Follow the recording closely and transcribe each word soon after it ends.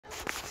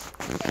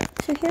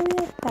So here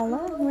we have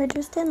Bella, and we're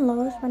just in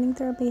Lowe's running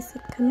through our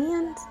basic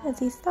commands.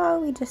 As you saw,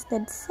 we just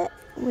did sit,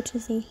 which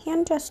is a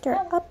hand gesture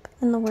up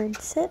in the word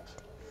sit.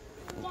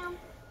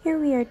 Here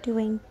we are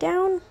doing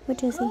down,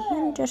 which is a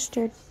hand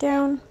gesture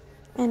down.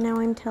 And now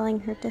I'm telling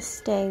her to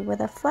stay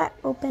with a flat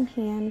open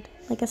hand,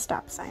 like a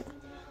stop sign.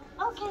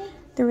 Okay.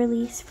 The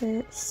release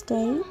for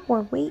stay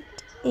or wait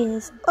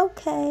is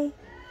okay.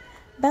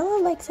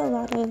 Bella likes a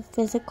lot of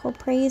physical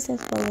praise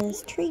as well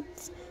as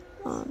treats.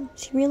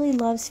 She really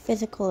loves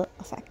physical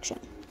affection.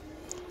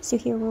 So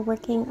here we're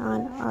working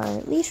on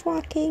our leash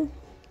walking.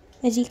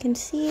 As you can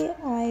see,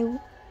 I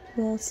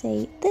will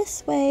say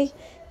this way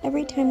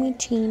every time we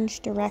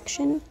change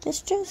direction.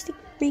 This just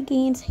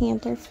regains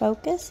handler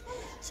focus,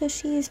 so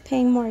she is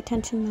paying more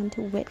attention then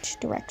to which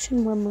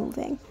direction we're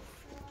moving.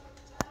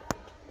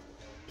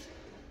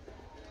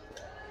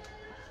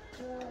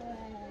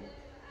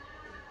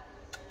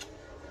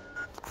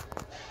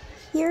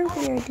 Here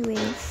we are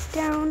doing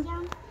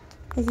down.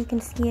 As you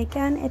can see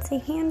again, it's a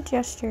hand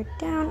gesture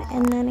down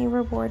and then a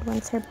reward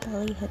once her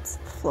belly hits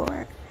the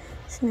floor.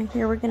 So now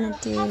here we're going to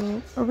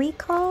do a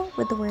recall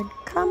with the word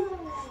come.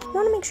 You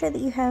want to make sure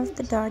that you have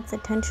the dog's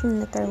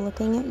attention, that they're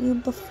looking at you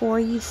before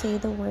you say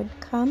the word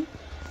come.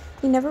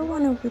 You never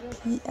want to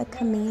repeat a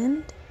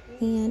command,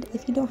 and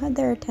if you don't have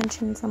their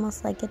attention, it's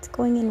almost like it's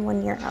going in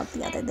one ear out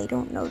the other. They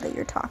don't know that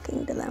you're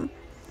talking to them.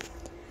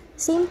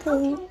 Same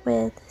thing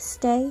with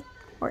stay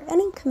or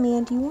any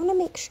command. You want to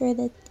make sure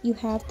that you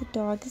have the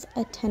dog's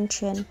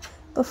attention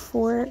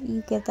before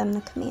you give them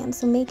the command.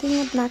 So making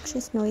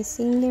obnoxious noise,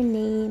 saying their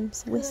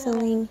names,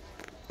 whistling,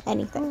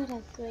 anything. What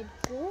a good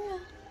girl.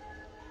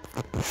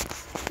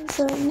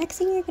 So next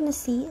thing you're going to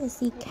see is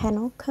the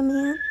kennel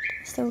command.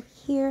 So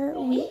here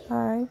we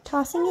are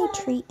tossing a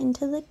treat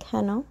into the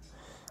kennel,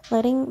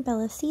 letting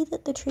Bella see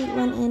that the treat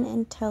went in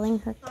and telling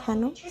her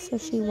kennel. So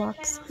she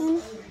walks in.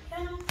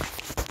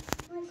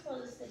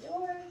 Close the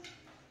door.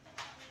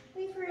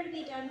 Wait for her to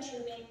be done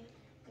chewing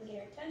and get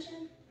her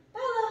attention.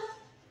 Bella!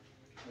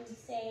 And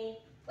say,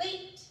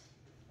 wait.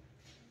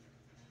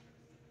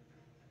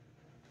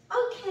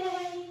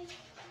 Okay.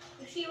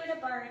 If she were to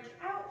barge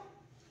out,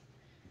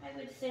 I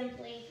would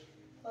simply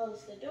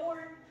close the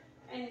door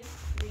and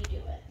redo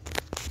it.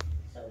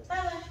 So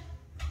Bella.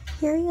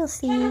 Here you'll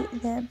see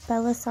that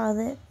Bella saw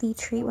that the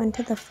treat went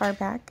to the far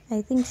back.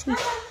 I think she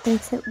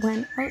thinks it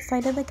went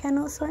outside of the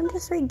kennel, so I'm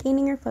just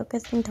regaining her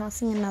focus and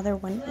tossing another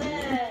one in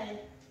there.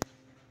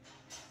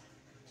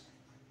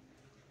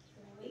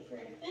 Wait for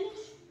her to finish.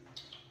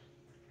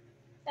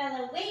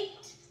 Bella,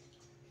 wait.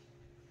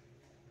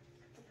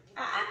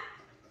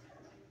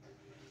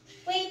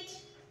 Wait.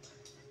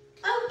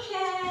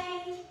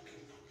 Okay.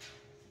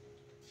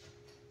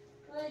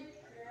 Good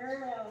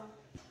girl.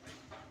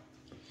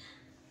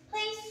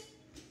 Place.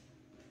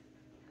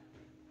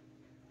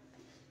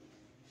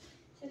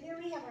 So here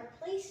we have our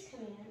place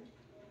command.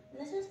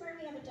 And this is where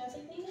we have a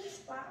designated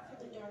spot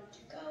for the dog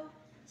to go,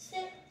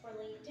 sit or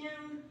lay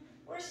down,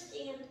 or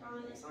stand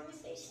on, as long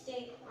as they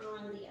stay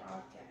on the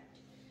object.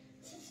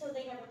 So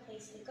they have a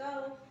place to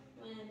go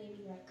when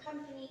maybe you have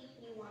company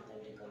and you want them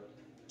to go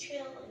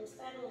chill and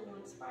settle in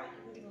one spot.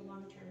 You can do a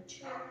long-term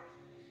chill.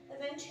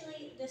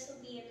 Eventually, this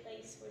will be a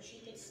place where she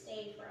could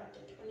stay for up to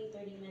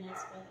 20-30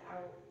 minutes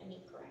without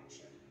any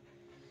correction.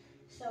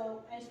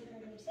 So, as you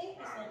heard me say,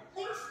 I said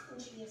place,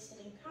 and she is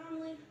sitting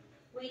calmly,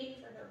 waiting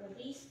for her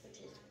release, which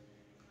is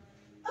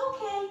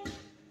okay.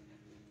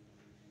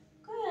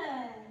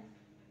 Good.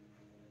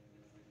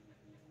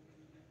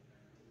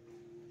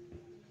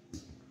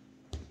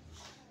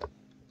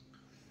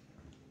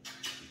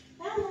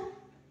 Bella,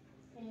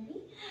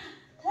 ready?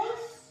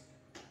 Place.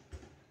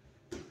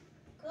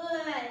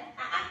 Good.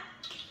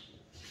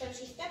 So if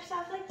she steps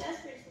off like this,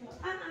 we're just going to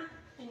go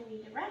and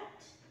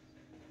redirect.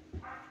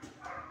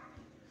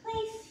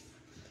 Place.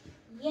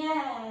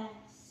 Yes.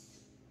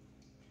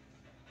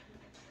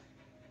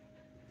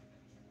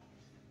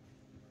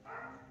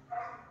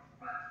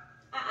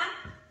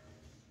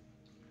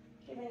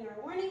 Giving her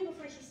a warning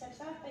before she steps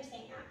off by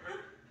saying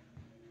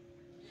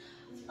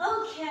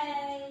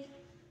Okay.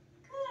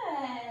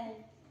 Good.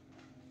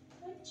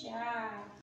 Good job.